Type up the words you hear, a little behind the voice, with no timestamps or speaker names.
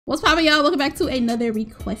What's poppin', y'all? Welcome back to another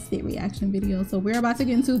requested reaction video. So we're about to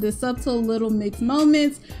get into the subtle little mixed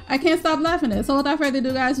moments I can't stop laughing at. So without further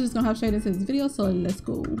ado, guys, we're just gonna hop straight into this video. So let's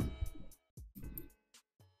go.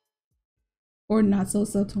 Or not so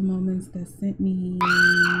subtle moments that sent me.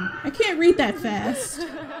 I can't read that fast.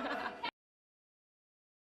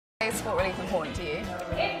 Is sport relief important to you?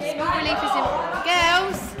 Sport relief is important.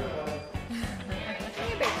 Girls!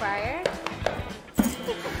 You're a bit quiet.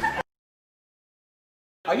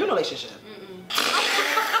 Are you in a relationship?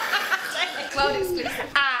 World exclusive.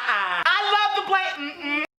 I love the play.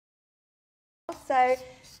 So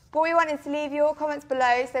what we want is to leave your comments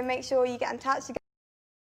below, so make sure you get in touch.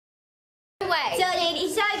 Wait. So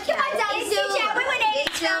ladies, so come on down to chat. We want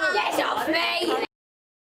it. Get off me.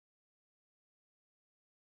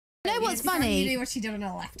 You know what's funny? You know what she did on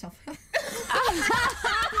her laptop.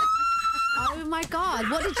 Oh my god,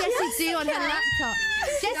 what did Jessie do on her laptop?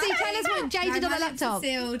 Jessie, tell us what Jade did on her laptop.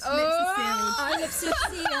 Sealed. My lips are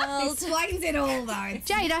sealed. Explains it all though.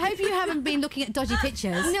 Jade, I hope you haven't been looking at dodgy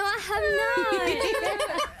pictures. No, I have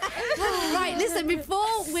not. Right, listen,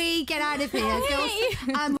 before we get out of here, girls,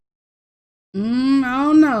 I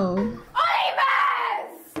don't know.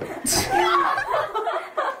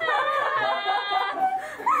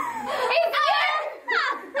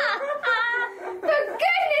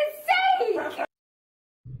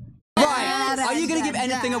 Are you going to give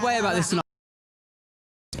anything away about this tonight?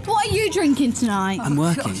 what are you drinking tonight? I'm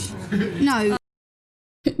working. No.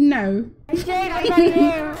 No.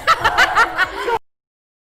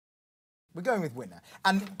 We're going with winner.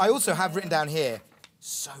 And I also have written down here,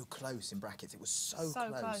 so close in brackets. It was so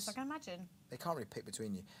close. I can imagine. They can't really pick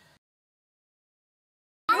between you.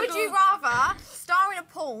 Would you rather star in a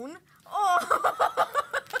porn or run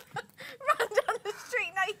down the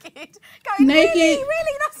street naked? Going, Naked.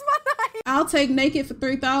 Really, that's my name. I'll take naked for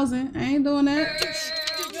 3,000. I ain't doing that.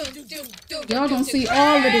 Y'all gonna see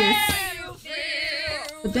all of this.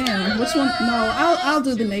 But damn, which one? No, I'll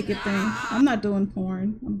do the naked thing. I'm not doing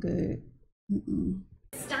porn. I'm good.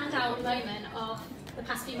 Standout moment of the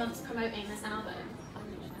past few months promoting this album,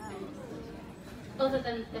 other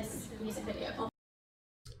than this music video.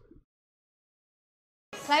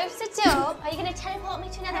 Close it up. Are you going to teleport me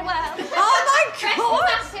to another world? Oh my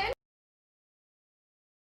god!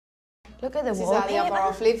 Look at the This is how the other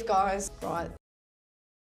half live, guys. Right.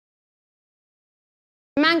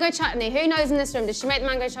 Mango chutney. Who knows in this room? Did she make the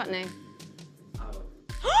mango chutney?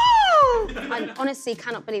 I honestly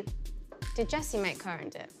cannot believe. Did Jessie make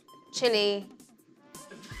current dip? Chili.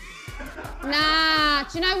 Nah,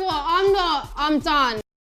 do you know what? I'm not. I'm done.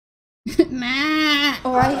 Nah.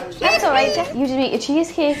 Alright, that's alright, Jess. You didn't eat your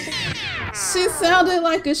cheesecake. She sounded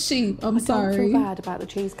like a sheep. I'm sorry. I don't feel bad about the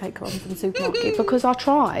cheesecake from the supermarket because I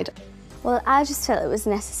tried. Well, I just felt it was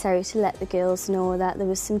necessary to let the girls know that there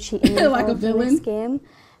was some cheating Like a involved in villain. this game,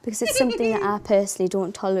 because it's something that I personally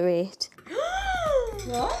don't tolerate.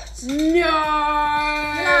 What? No!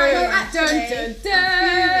 Dun, dun,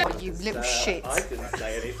 dun. Oh, you little shit. I didn't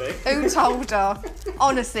say anything. Who told her?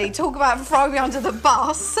 Honestly, talk about throwing me under the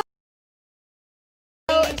bus.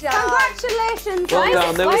 Congratulations! Well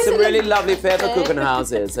done. There were some really lovely favourite cooking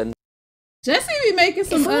houses. And Jessie be making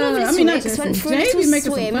some, I mean not Jessie, Jade be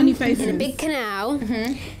making some funny faces. In a big canal,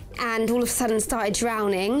 and all of a sudden started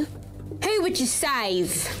drowning. Who would you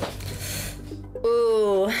save?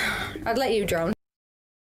 Ooh, I'd let you drown.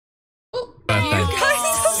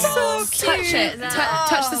 So cute. Touch it.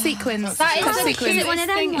 Touch the sequins. That is Touch so sequins. cute when it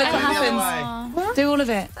ends. Look what happens. Do all of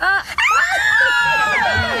it.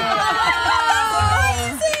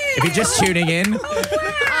 If you're just tuning in,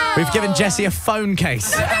 we've given Jessie a phone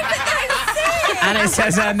case. And it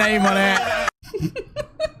says her name on it.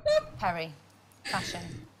 Perry, fashion.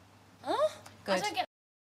 Good.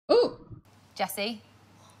 Oh. Jessie,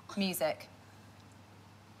 music.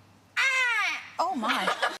 Oh my.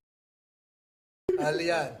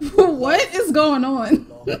 Leanne. What is going on?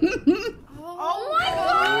 Oh my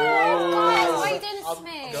god! Guys, why are you doing this to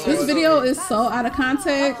me? This video is so out of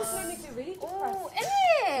context. Oh, is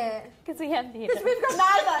it? Because we have the We've got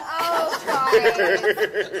neither. Oh, sorry.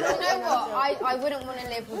 You know what? I wouldn't want to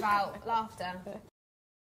live without laughter.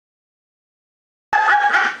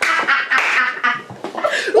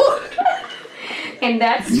 In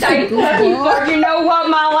that state, you know what?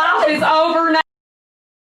 My life is over now.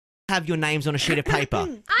 have your names on a sheet of paper.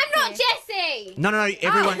 I'm not Jessie! No,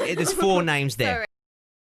 everyone, there's 4 names there.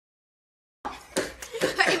 Her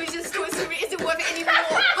image just goes through it isn't worth it anymore.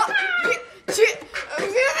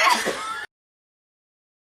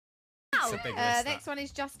 Next one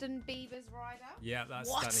is Justin Bieber's Rider. Yeah, that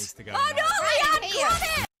What? needs to go. Oh no, Leanne, got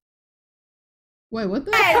it! Wait, what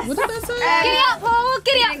did that say? Giddy up, Paul!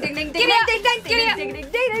 Giddy up! Giddy up! Giddy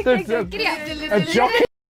up! Giddy up! A jockey.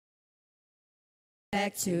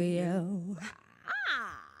 Back to you.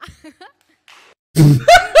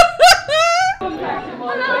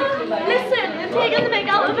 Listen, if you're gonna make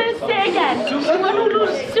all of us say again, Suma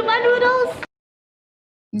noodles.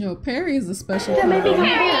 Yo, Perry is a special Perry, person. take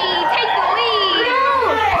the lead.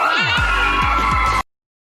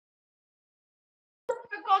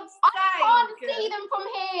 For God's sake. I can't see them from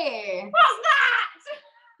here. What's that?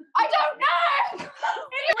 I don't know.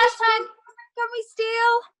 Hashtag, can we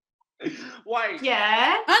steal? Wait.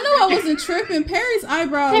 Yeah. I know I wasn't tripping. Perry's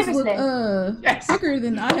eyebrows look thicker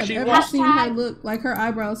than I have ever seen her look, like her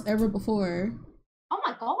eyebrows ever before. Oh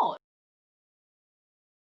my God.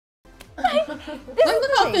 Look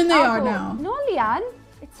how thin they are now. No, Leanne,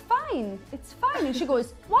 it's fine. It's fine. And she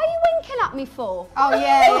goes, why are you winking at me for? Oh,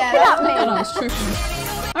 yeah. I thought I was tripping.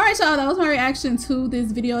 Alright, y'all, that was my reaction to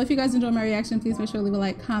this video. If you guys enjoyed my reaction, please make sure to leave a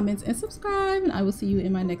like, comments, and subscribe. And I will see you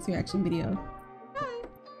in my next reaction video.